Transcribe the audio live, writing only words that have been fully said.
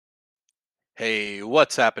Hey,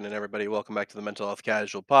 what's happening, everybody? Welcome back to the Mental Health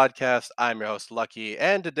Casual Podcast. I'm your host, Lucky,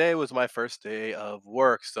 and today was my first day of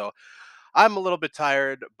work. So I'm a little bit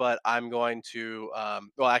tired, but I'm going to,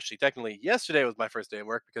 well, actually, technically, yesterday was my first day of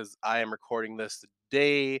work because I am recording this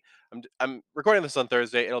today. I'm recording this on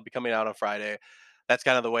Thursday. It'll be coming out on Friday. That's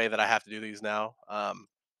kind of the way that I have to do these now,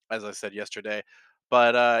 as I said yesterday.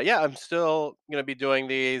 But yeah, I'm still going to be doing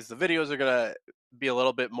these. The videos are going to be a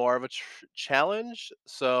little bit more of a challenge.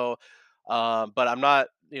 So, but I'm not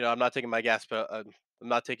taking my I'm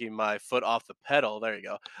not taking my foot off the pedal. There you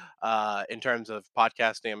go. In terms of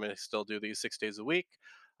podcasting, I'm going to still do these 6 days a week.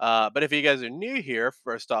 But if you guys are new here,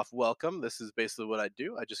 first off, welcome. This is basically what I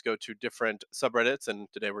do. I just go to different subreddits, and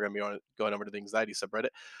today we're going to be going over to the anxiety subreddit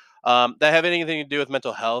that have anything to do with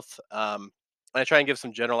mental health. And I try and give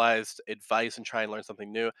some generalized advice and try and learn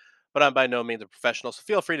something new. But I'm by no means a professional, so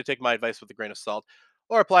feel free to take my advice with a grain of salt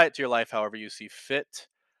or apply it to your life however you see fit.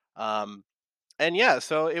 Um, and yeah,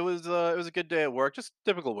 so it was a good day at work, just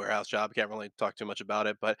typical warehouse job. Can't really talk too much about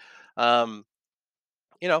it, but um,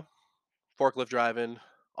 you know, forklift driving,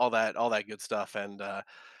 all that good stuff, and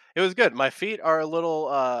it was good. My feet are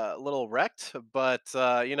little wrecked, but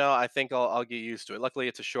I think I'll get used to it. Luckily,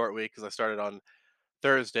 it's a short week because I started on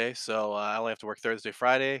Thursday, so I only have to work Thursday,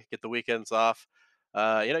 Friday, get the weekends off.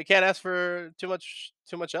 You can't ask for too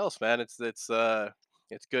much else, man.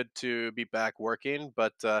 It's good to be back working,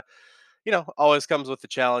 but always comes with the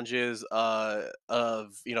challenges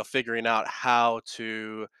of figuring out how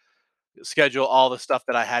to schedule all the stuff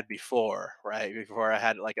that I had before, right? Before I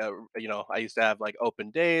had like I used to have like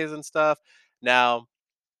open days and stuff. Now,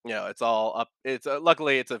 it's all up.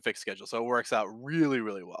 Luckily it's a fixed schedule, so it works out really,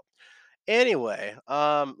 really well. Anyway,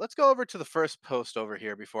 let's go over to the first post over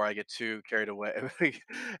here before I get too carried away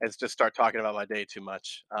and just start talking about my day too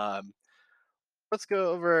much. Let's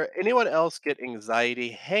go over anyone else get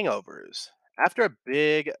anxiety hangovers. After a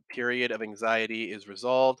big period of anxiety is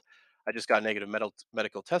resolved, I just got negative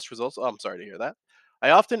medical test results. Oh, I'm sorry to hear that. I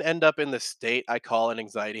often end up in the state I call an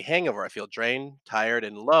anxiety hangover. I feel drained, tired,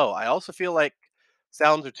 and low. I also feel like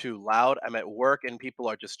sounds are too loud. I'm at work and people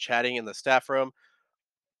are just chatting in the staff room.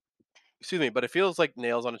 Excuse me, but it feels like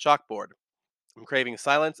nails on a chalkboard. I'm craving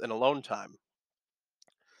silence and alone time.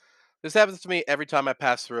 This happens to me every time I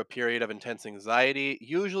pass through a period of intense anxiety,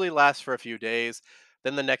 usually lasts for a few days,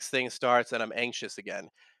 then the next thing starts and I'm anxious again.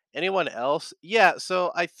 Anyone else? Yeah,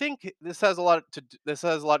 so I think this has a lot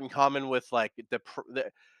in common with like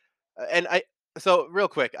and I so real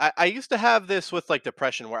quick, I used to have this with like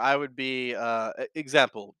depression where I would be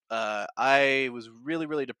example, I was really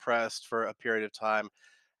really depressed for a period of time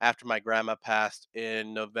after my grandma passed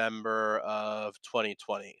in November of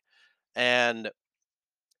 2020. And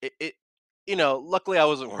it luckily I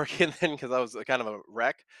wasn't working then because I was a kind of a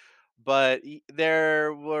wreck. But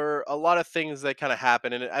there were a lot of things that kind of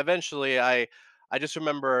happened, and eventually I just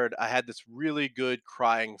remembered I had this really good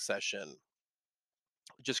crying session.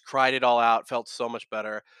 Just cried it all out, felt so much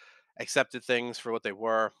better, accepted things for what they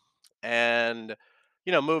were, and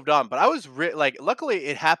moved on. But I was like, luckily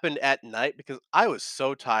it happened at night because I was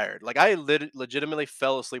so tired. Like I legitimately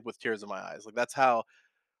fell asleep with tears in my eyes. Like that's how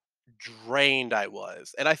drained I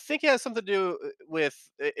was. And I think it has something to do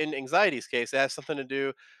in anxiety's case, it has something to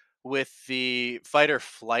do with the fight or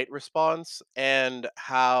flight response and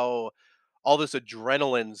how all this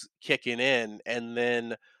adrenaline's kicking in, and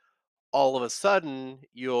then all of a sudden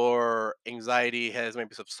your anxiety has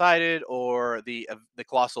maybe subsided, or the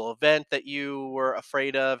colossal event that you were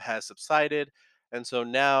afraid of has subsided, and so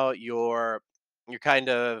now you're kind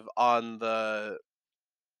of on the,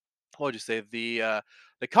 what would you say, the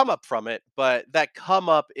come up from it. But that come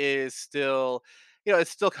up is still,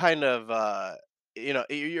 it's still kind of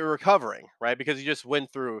you're recovering, right? Because you just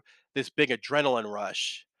went through this big adrenaline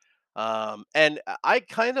rush. And I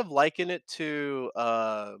kind of liken it to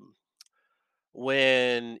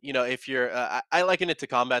when if you're I liken it to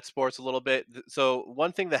combat sports a little bit. So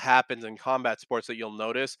one thing that happens in combat sports that you'll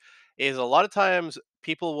notice is a lot of times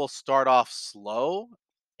people will start off slow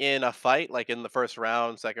in a fight, like in the first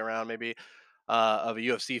round, second round, maybe of a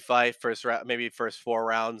UFC fight, first round, maybe first 4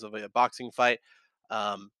 rounds of a boxing fight.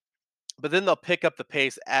 Um, but then they'll pick up the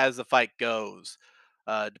pace as the fight goes,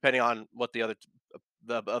 depending on what the other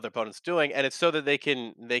opponent's doing, and it's so that they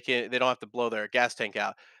don't have to blow their gas tank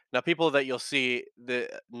out. Now, people that you'll see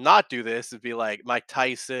that not do this would be like Mike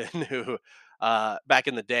Tyson, who back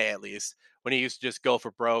in the day at least, when he used to just go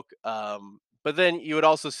for broke. But then you would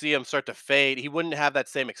also see him start to fade. He wouldn't have that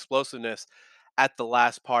same explosiveness at the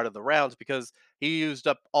last part of the rounds because he used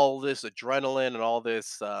up all this adrenaline and all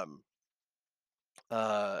this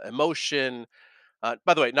emotion.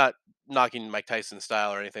 By the way, knocking Mike Tyson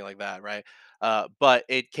style or anything like that, right? But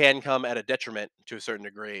it can come at a detriment to a certain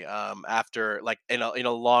degree. After like in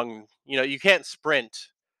a long, you can't sprint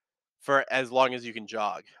for as long as you can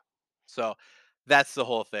jog. So that's the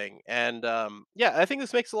whole thing. And yeah, I think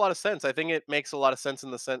this makes a lot of sense. I think it makes a lot of sense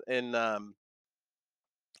in the sense in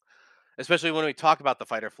especially when we talk about the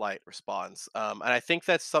fight or flight response. And I think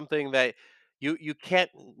that's something that you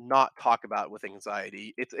can't not talk about with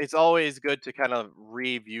anxiety. It's always good to kind of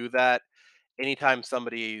review that anytime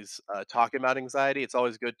somebody's talking about anxiety. It's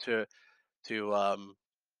always good to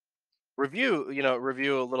review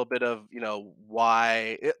a little bit of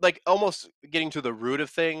why like almost getting to the root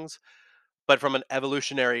of things, but from an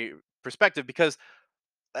evolutionary perspective, because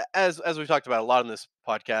as we've talked about a lot in this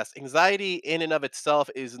podcast, anxiety in and of itself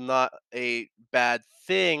is not a bad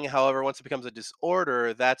thing. However, once it becomes a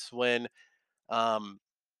disorder, that's when um,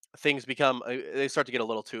 things become they start to get a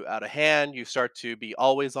little too out of hand. You start to be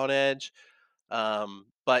always on edge.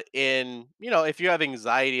 But if you have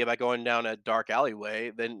anxiety about going down a dark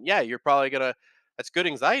alleyway, then yeah, you're probably gonna. That's good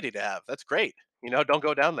anxiety to have. That's great. Don't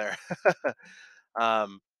go down there.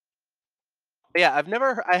 um, but yeah,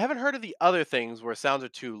 I haven't heard of the other things where sounds are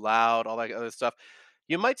too loud, all that other stuff.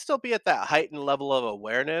 You might still be at that heightened level of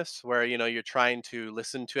awareness where you're trying to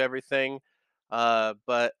listen to everything.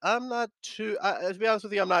 But I'm not too. To be honest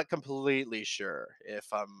with you, I'm not completely sure if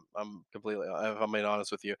I'm being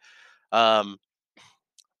honest with you. Um,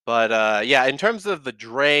 but yeah, in terms of the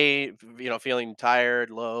drain, feeling tired,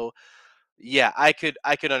 low, yeah, I could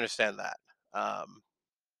understand that. Um,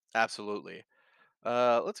 Absolutely.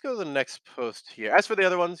 Let's go to the next post here. As for the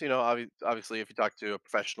other ones, obviously, if you talk to a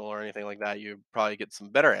professional or anything like that, you probably get some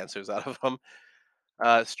better answers out of them.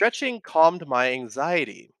 Stretching calmed my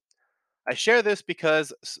anxiety. I share this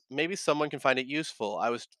because maybe someone can find it useful.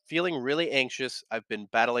 I was feeling really anxious. I've been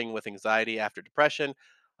battling with anxiety after depression.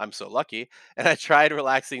 I'm so lucky. And I tried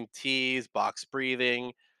relaxing teas, box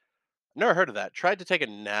breathing. Never heard of that. Tried to take a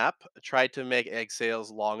nap. Tried to make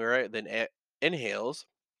exhales longer than inhales.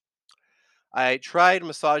 I tried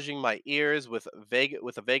massaging my ears with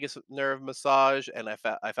a vagus nerve massage, and I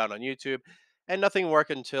found on YouTube, and nothing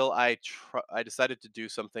worked until I decided to do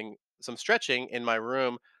some stretching in my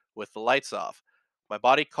room with the lights off. My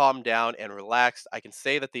body calmed down and relaxed. I can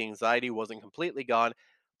say that the anxiety wasn't completely gone,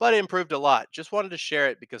 but it improved a lot. Just wanted to share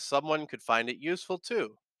it because someone could find it useful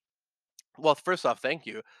too. Well, first off, thank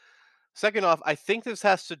you. Second off, I think this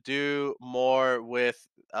has to do more with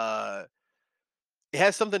it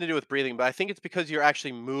has something to do with breathing, but I think it's because you're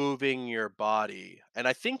actually moving your body. And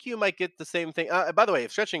I think you might get the same thing. By the way,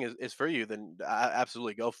 if stretching is for you, then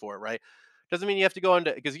absolutely go for it, right? Doesn't mean you have to go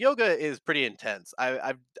into because yoga is pretty intense.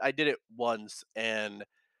 I did it once, and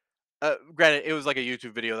granted, it was like a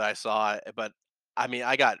YouTube video that I saw, but I mean,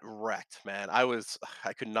 I got wrecked, man. I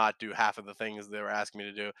could not do half of the things they were asking me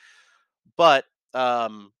to do. But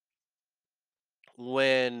um,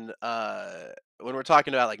 when when we're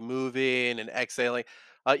talking about like moving and exhaling,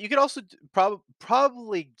 you could also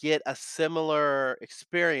probably get a similar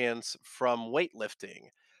experience from weightlifting.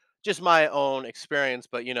 Just my own experience,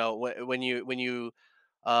 but when you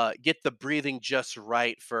get the breathing just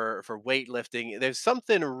right for weightlifting, there's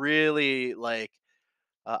something really like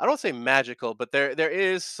I don't say magical, but there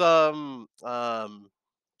is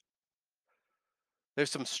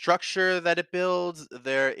there's some structure that it builds.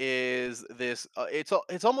 There is this.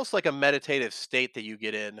 It's almost like a meditative state that you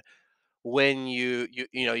get in when you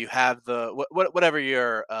have the whatever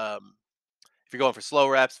your if you're going for slow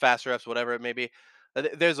reps, fast reps, whatever it may be.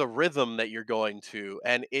 There's a rhythm that you're going to,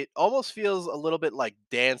 and it almost feels a little bit like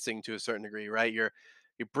dancing to a certain degree, right? You're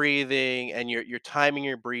breathing and you're timing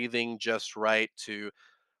your breathing just right to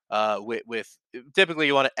with typically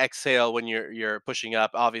you want to exhale when you're pushing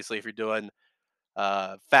up. Obviously, if you're doing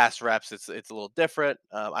fast reps, it's a little different.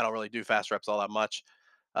 I don't really do fast reps all that much,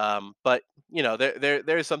 but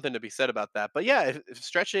there's something to be said about that. But yeah, if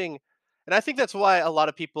stretching, and I think that's why a lot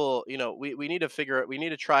of people, we need to we need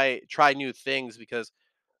to try new things because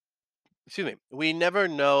excuse me, we never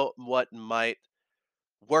know what might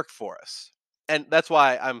work for us, and that's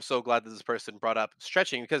why I'm so glad that this person brought up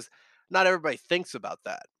stretching because not everybody thinks about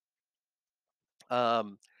that.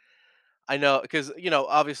 Um, I know because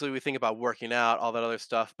obviously we think about working out, all that other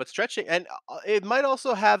stuff, but stretching and it might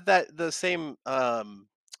also have that the same.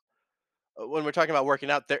 When we're talking about working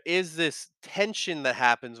out, there is this tension that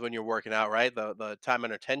happens when you're working out, right? The time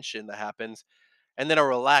under tension that happens, and then a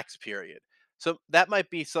relaxed period. So that might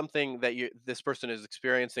be something that this person is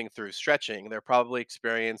experiencing through stretching. They're probably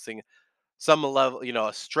experiencing some level,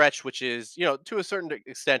 a stretch, which is to a certain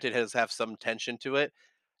extent it has have some tension to it,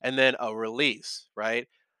 and then a release, right?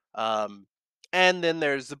 Um, and then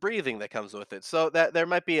there's the breathing that comes with it. So that there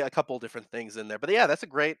might be a couple different things in there. But yeah, that's a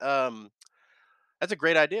great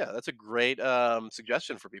idea. That's a great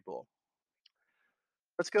suggestion for people.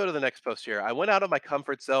 Let's go to the next post here. I went out of my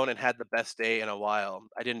comfort zone and had the best day in a while.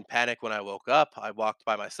 I didn't panic when I woke up. I walked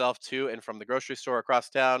by myself to and from the grocery store across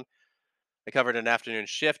town. I covered an afternoon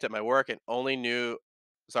shift at my work and only know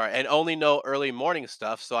early morning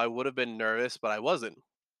stuff, so I would have been nervous, but I wasn't.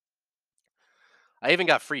 I even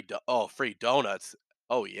got free donuts.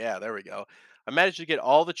 Oh yeah, there we go. I managed to get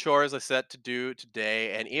all the chores I set to do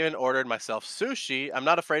today and even ordered myself sushi. I'm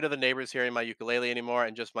not afraid of the neighbors hearing my ukulele anymore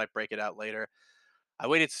and just might break it out later. I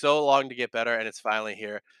waited so long to get better and it's finally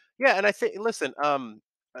here. Yeah, and I think listen,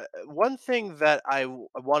 one thing that I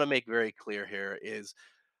want to make very clear here is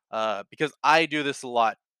because I do this a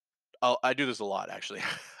lot. Oh, I do this a lot actually.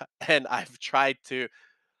 And I've tried to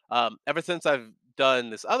ever since I've done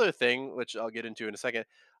this other thing, which I'll get into in a second,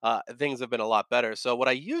 things have been a lot better. So what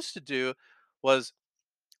I used to do was,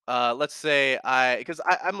 let's say because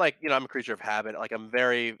I'm like, I'm a creature of habit. Like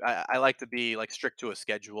I like to be like strict to a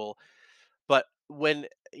schedule. But when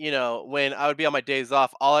I would be on my days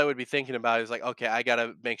off, all I would be thinking about is like, okay, I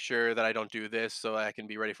gotta make sure that I don't do this so I can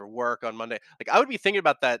be ready for work on Monday. Like I would be thinking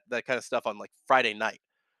about that kind of stuff on like Friday night,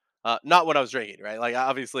 not when I was drinking, right? Like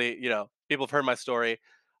obviously, people have heard my story.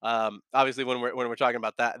 Obviously, when we're talking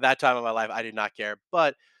about that time of my life, I did not care.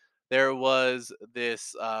 But there was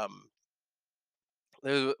this time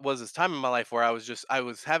in my life where I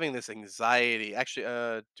was having this anxiety.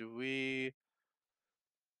 Actually, do we?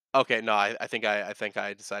 Okay, no, I think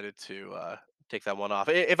I decided to take that one off.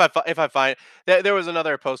 If I find there was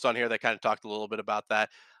another post on here that kind of talked a little bit about that.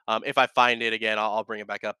 If I find it again, I'll bring it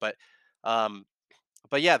back up. Um,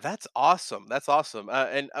 but yeah, that's awesome. That's awesome.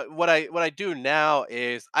 And what I do now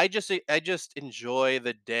is I just enjoy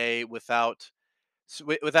the day without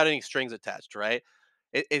any strings attached, right?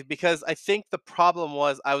 Because I think the problem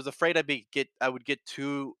was I was afraid I would get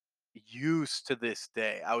too used to this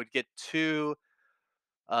day. I would get too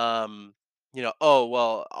oh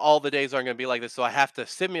well, all the days aren't going to be like this, so I have to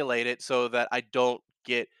simulate it so that I don't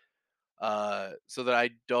get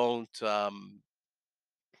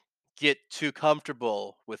too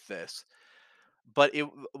comfortable with this. But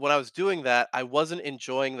when I was doing that, I wasn't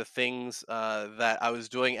enjoying the things that I was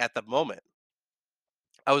doing at the moment.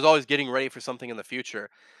 I was always getting ready for something in the future,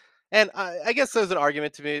 and I guess there's an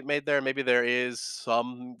argument to be made there. Maybe there is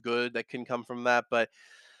some good that can come from that, but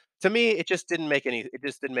to me, it just didn't make a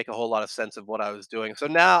whole lot of sense of what I was doing. So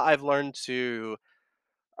now I've learned to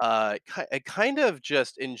kind of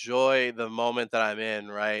just enjoy the moment that I'm in,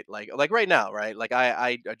 right? Like right now, right? Like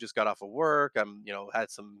I just got off of work. I'm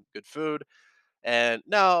had some good food, and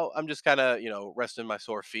now I'm just kind of resting my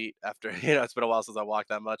sore feet after it's been a while since I walked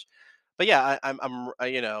that much. But yeah,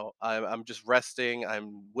 I'm just resting.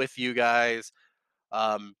 I'm with you guys.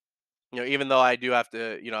 Um, even though I do have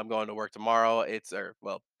to, I'm going to work tomorrow.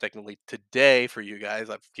 Well, technically today for you guys.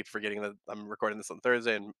 I keep forgetting that I'm recording this on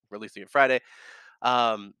Thursday and releasing it Friday.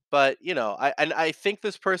 But I think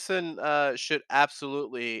this person should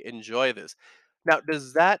absolutely enjoy this. Now,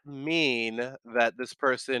 does that mean that this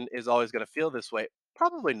person is always going to feel this way?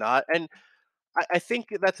 Probably not. And I think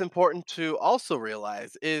that's important to also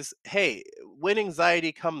realize is, hey, when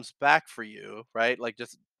anxiety comes back for you, right? Like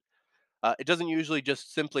just it doesn't usually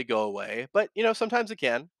just simply go away, but sometimes it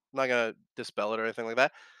can. I'm not gonna dispel it or anything like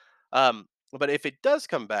that. But if it does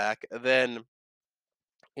come back, then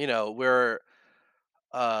we're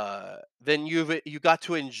then you got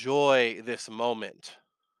to enjoy this moment.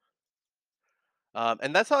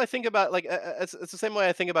 And that's how I think about it's the same way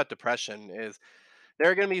I think about depression. Is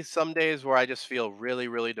there are going to be some days where I just feel really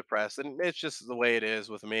really depressed, and it's just the way it is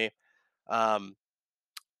with me. Um,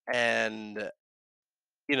 and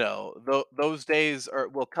those days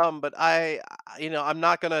will come, but I'm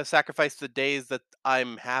not going to sacrifice the days that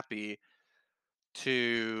I'm happy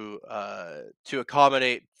to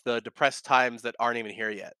accommodate the depressed times that aren't even here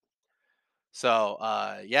yet. So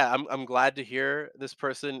yeah, I'm glad to hear this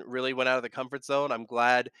person really went out of the comfort zone. I'm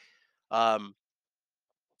glad, um,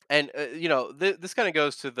 and this kind of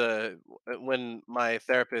goes to the when my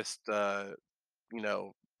therapist, you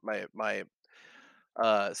know, my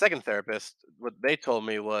second therapist, what they told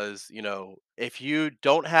me was, if you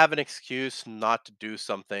don't have an excuse not to do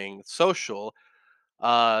something social,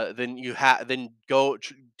 then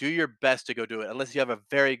do your best to go do it, unless you have a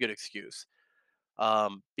very good excuse,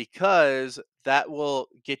 because that will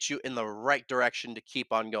get you in the right direction to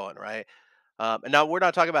keep on going, right? And now we're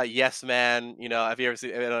not talking about Yes Man. Have you ever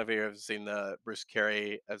seen? I don't know if you ever seen the Bruce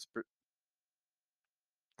Carey as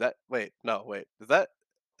that. Wait, no, wait. Is that?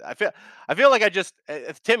 I feel like I just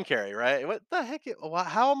it's Tim Carey, right? What the heck?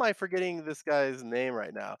 How am I forgetting this guy's name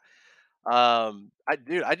right now? I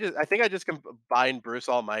think I just combined Bruce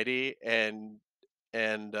Almighty and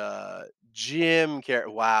Jim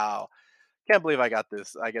Carrey. Wow, can't believe I get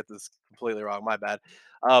this completely wrong. My bad.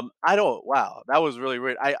 I don't. Wow, that was really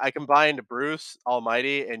weird. I combined Bruce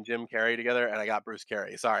Almighty and Jim Carrey together, and I got Bruce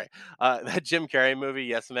Carey. Sorry. That Jim Carrey movie,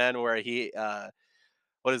 Yes Man, where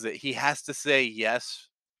what is it? He has to say yes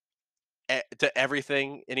to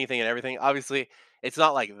everything, anything, and everything. Obviously, it's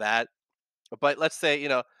not like that, but let's say,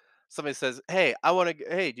 somebody says, "Hey,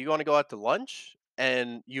 hey, do you want to go out to lunch?"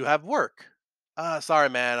 And you have work. Sorry,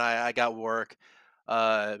 man, I got work.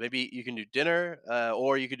 Maybe you can do dinner,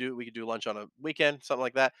 or we could do lunch on a weekend, something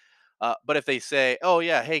like that. But if they say, "Oh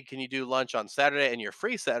yeah, hey, can you do lunch on Saturday?" and you're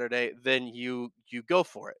free Saturday, then you go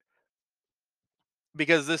for it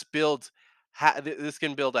because this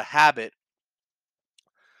can build a habit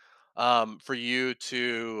for you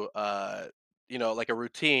to like a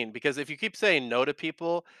routine. Because if you keep saying no to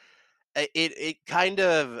people, it kind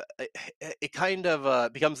of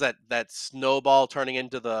becomes that snowball turning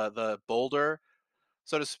into the boulder,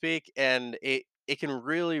 so to speak, and it can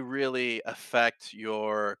really affect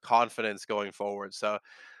your confidence going forward. So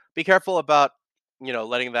be careful about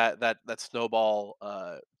letting that snowball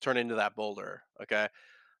turn into that boulder. Okay.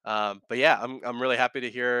 But yeah, I'm really happy to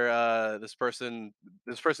hear this person's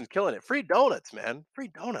killing it. Free donuts, man. Free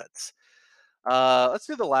donuts. Let's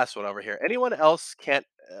do the last one over here. Anyone else can't?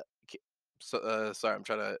 ca- sorry, I'm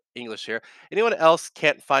trying to English here. Anyone else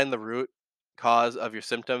can't find the root cause of your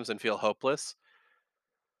symptoms and feel hopeless?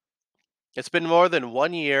 It's been more than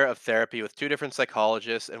 1 year of therapy with two different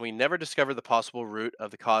psychologists, and we never discovered the possible root of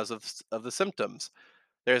the cause of the symptoms.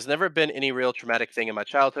 There's never been any real traumatic thing in my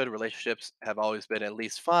childhood. Relationships have always been at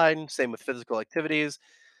least fine. Same with physical activities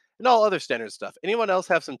and all other standard stuff. Anyone else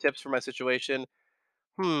have some tips for my situation?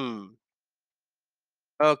 Hmm.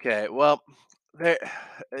 Okay. Well, there,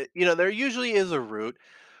 there usually is a root,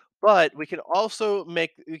 but we can also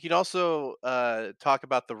talk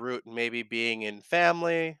about the root maybe being in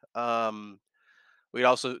family. We'd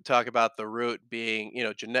also talk about the root being,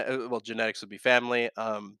 genetics would be family.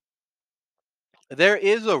 There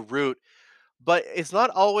is a root, but it's not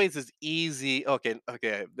always as easy. Okay,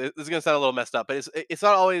 this is gonna sound a little messed up, but it's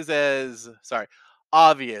not always as sorry,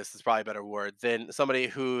 obvious is probably a better word than somebody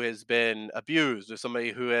who has been abused or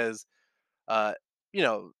somebody who has, uh,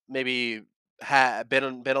 maybe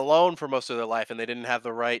been alone for most of their life and they didn't have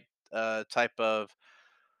the right type of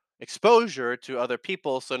exposure to other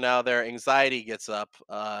people, so now their anxiety gets up,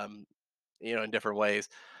 in different ways.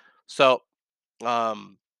 So,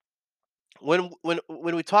 um, when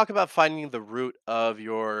we talk about finding the root of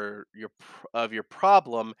of your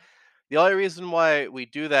problem, the only reason why we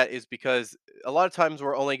do that is because a lot of times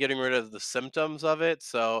we're only getting rid of the symptoms of it.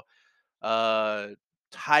 So, uh,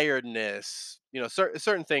 tiredness,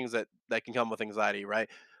 certain things that can come with anxiety, right?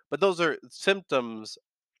 But those are symptoms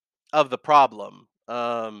of the problem.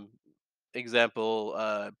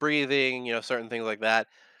 Example, breathing, certain things like that.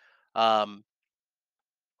 Um,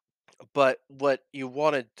 but what you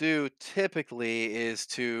want to do typically is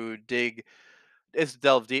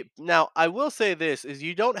delve deep. Now, I will say this is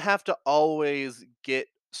you don't have to always get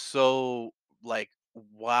so like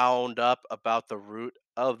wound up about the root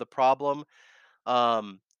of the problem.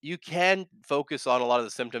 You can focus on a lot of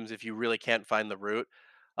the symptoms if you really can't find the root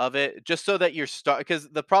of it, just so that you're start because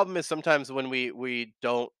the problem is sometimes when we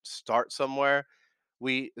don't start somewhere,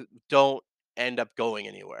 we don't end up going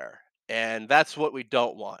anywhere. And that's what we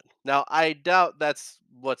don't want. Now, I doubt that's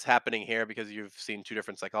what's happening here because you've seen two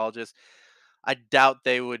different psychologists. I doubt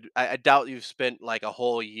you've spent like a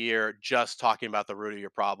whole year just talking about the root of your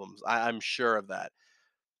problems. I'm sure of that.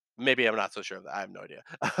 Maybe I'm not so sure of that. I have no idea.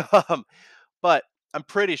 um, but I'm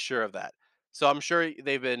pretty sure of that. So I'm sure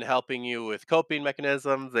they've been helping you with coping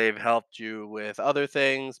mechanisms. They've helped you with other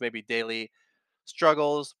things, maybe daily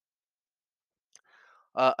struggles.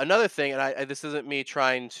 Another thing, and this isn't me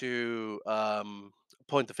trying to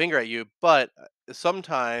point the finger at you, but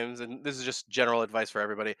sometimes, and this is just general advice for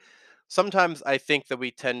everybody, sometimes I think that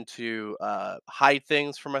we tend to hide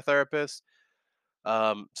things from our therapist.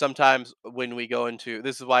 Sometimes when we go into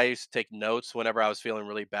this is why I used to take notes whenever I was feeling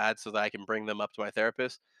really bad so that I can bring them up to my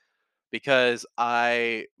therapist. Because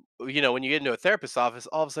when you get into a therapist's office,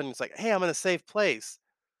 all of a sudden it's like, hey, I'm in a safe place.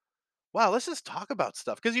 Wow, let's just talk about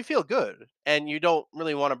stuff because you feel good and you don't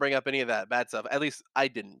really want to bring up any of that bad stuff. At least I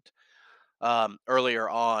didn't earlier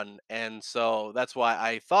on. And so that's why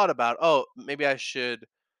I thought about, oh, maybe I should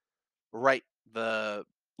write the,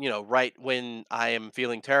 write when I am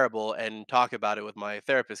feeling terrible and talk about it with my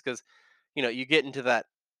therapist. Because, you get into that.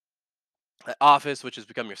 office, which has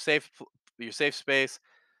become your safe space.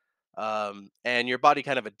 And your body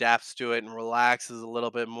kind of adapts to it and relaxes a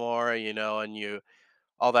little bit more, and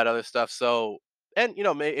all that other stuff. So, and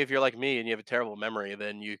if you're like me and you have a terrible memory,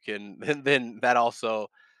 then you can then that also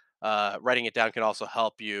writing it down can also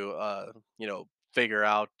help you figure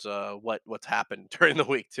out what's happened during the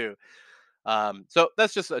week too. So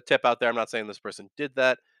that's just a tip out there. I'm not saying this person did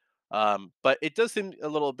that. But it does seem a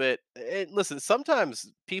little bit. Listen,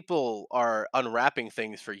 sometimes people are unwrapping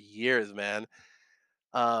things for years, man.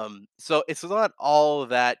 So it's not all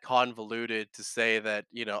that convoluted to say that,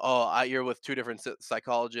 oh, you're with two different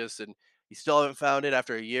psychologists and you still haven't found it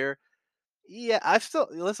after a year. Yeah, I've still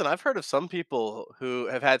listen. I've heard of some people who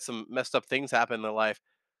have had some messed up things happen in their life,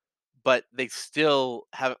 but they still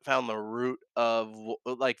haven't found the root of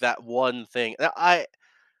like that one thing. Now, I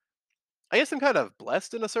guess I'm kind of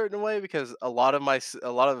blessed in a certain way because a lot of my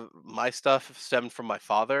stuff stemmed from my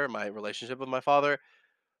father, my relationship with my father.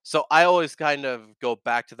 So I always kind of go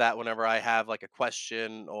back to that whenever I have like a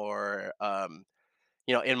question or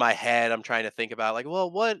in my head I'm trying to think about like,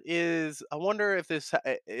 well, I wonder if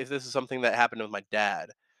if this is something that happened with my dad.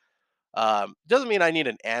 Doesn't mean I need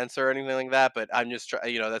an answer or anything like that, but I'm just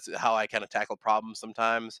trying, that's how I kind of tackle problems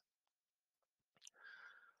sometimes.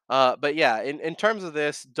 But yeah, in terms of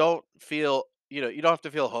this, don't feel, you don't have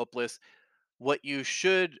to feel hopeless. What you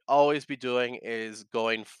should always be doing is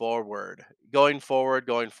going forward, going forward.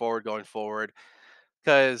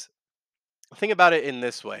 Because think about it in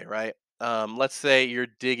this way, right? Let's say you're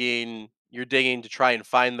digging to try and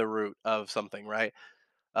find the root of something, right?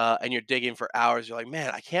 And you're digging for hours. You're like,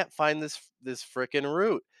 man, I can't find this freaking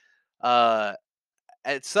root. Uh,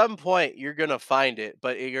 at some point, you're gonna find it,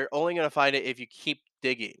 but you're only gonna find it if you keep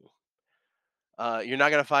digging. You're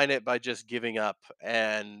not gonna find it by just giving up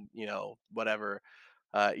and whatever.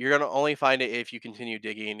 You're gonna only find it if you continue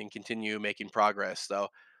digging and continue making progress. So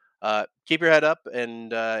keep your head up,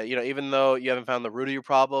 and even though you haven't found the root of your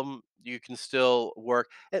problem, you can still work.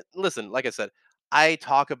 And listen, like I said, I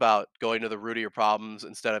talk about going to the root of your problems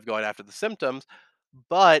instead of going after the symptoms.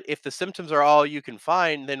 But if the symptoms are all you can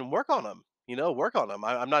find, then work on them. Work on them.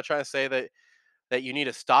 I'm not trying to say that you need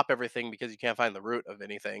to stop everything because you can't find the root of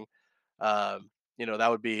anything. That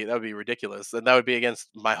would be ridiculous, and that would be against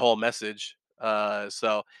my whole message. Of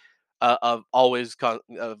always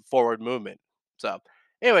forward movement. So,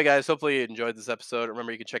 anyway, guys, hopefully you enjoyed this episode.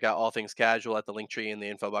 Remember, you can check out all things casual at the link tree in the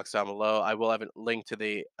info box down below. I will have a link to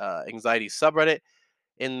the anxiety subreddit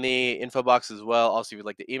in the info box as well. Also, if you'd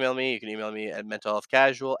like to email me, you can email me at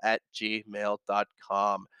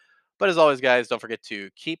mentalhealthcasual@gmail.com. But as always, guys, don't forget to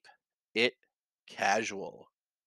keep it casual.